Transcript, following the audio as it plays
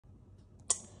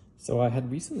So I had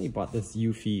recently bought this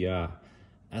eufy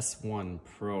S1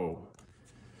 Pro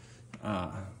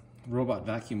robot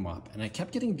vacuum mop, and I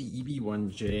kept getting the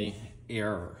EB1J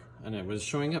error, and it was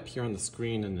showing up here on the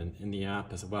screen and in the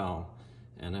app as well.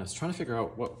 And I was trying to figure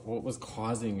out what was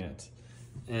causing it.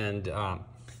 And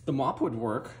the mop would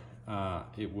work.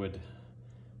 It would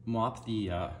mop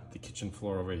the kitchen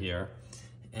floor over here,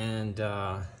 and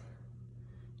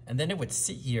then it would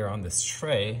sit here on this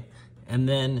tray, and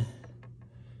then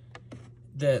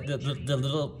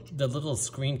the little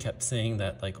screen kept saying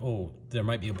that, like, oh, there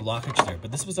might be a blockage there,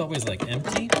 but this was always like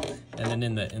empty. And then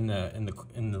in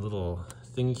the little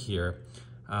thing here,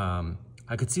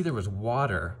 I could see there was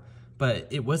water, but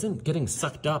it wasn't getting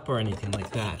sucked up or anything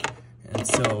like that. And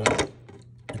so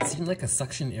it seemed like a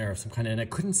suction error of some kind, and I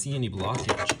couldn't see any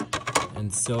blockage.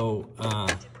 And so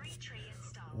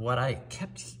what I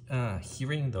kept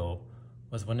hearing though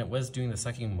was when it was doing the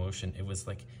sucking motion, it was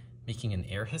like making an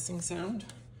air hissing sound.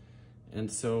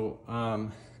 And so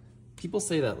people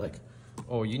say that, like,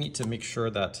 oh, you need to make sure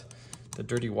that the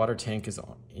dirty water tank is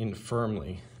in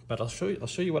firmly. But I'll show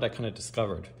you what I kind of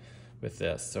discovered with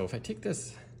this. So if I take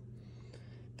this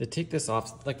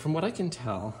off, like, from what I can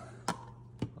tell,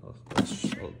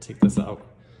 I'll take this out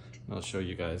and I'll show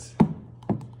you guys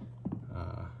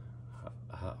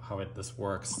how this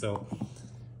works. So,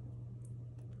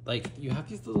 like, you have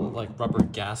these little, like, rubber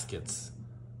gaskets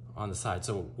on the side.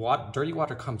 So dirty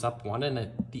water comes up one, and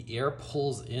the air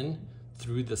pulls in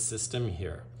through the system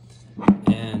here.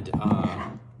 And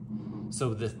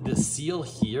so the seal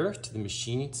here to the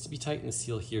machine needs to be tight, and the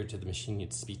seal here to the machine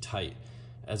needs to be tight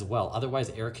as well. Otherwise,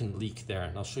 air can leak there.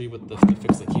 And I'll show you what the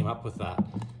fix that came up with that.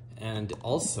 And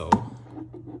also,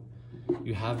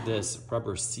 you have this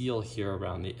rubber seal here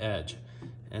around the edge.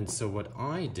 And so what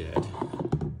I did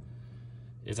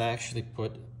is I actually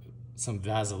put some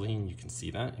Vaseline. You can see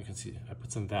that. You can see I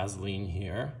put some Vaseline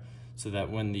here so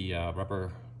that when the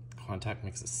rubber contact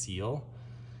makes a seal,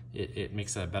 it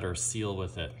makes a better seal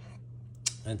with it.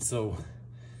 And so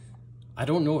I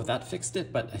don't know if that fixed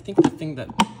it, but I think the thing that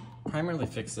primarily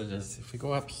fixed it is if we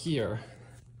go up here,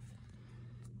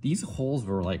 these holes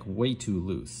were like way too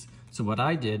loose. So what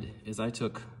I did is I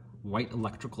took white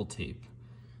electrical tape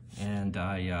and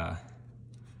I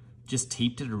just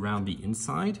taped it around the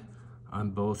inside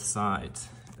on both sides.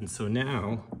 And so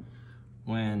now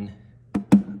when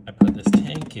I put this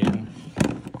tank in,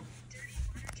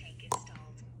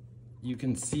 you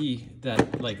can see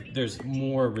that, like, there's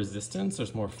more resistance,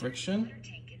 there's more friction,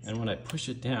 and when I push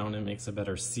it down, it makes a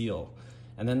better seal.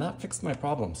 And then that fixed my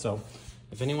problem. So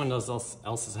if anyone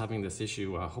else is having this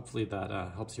issue, hopefully that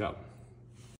helps you out.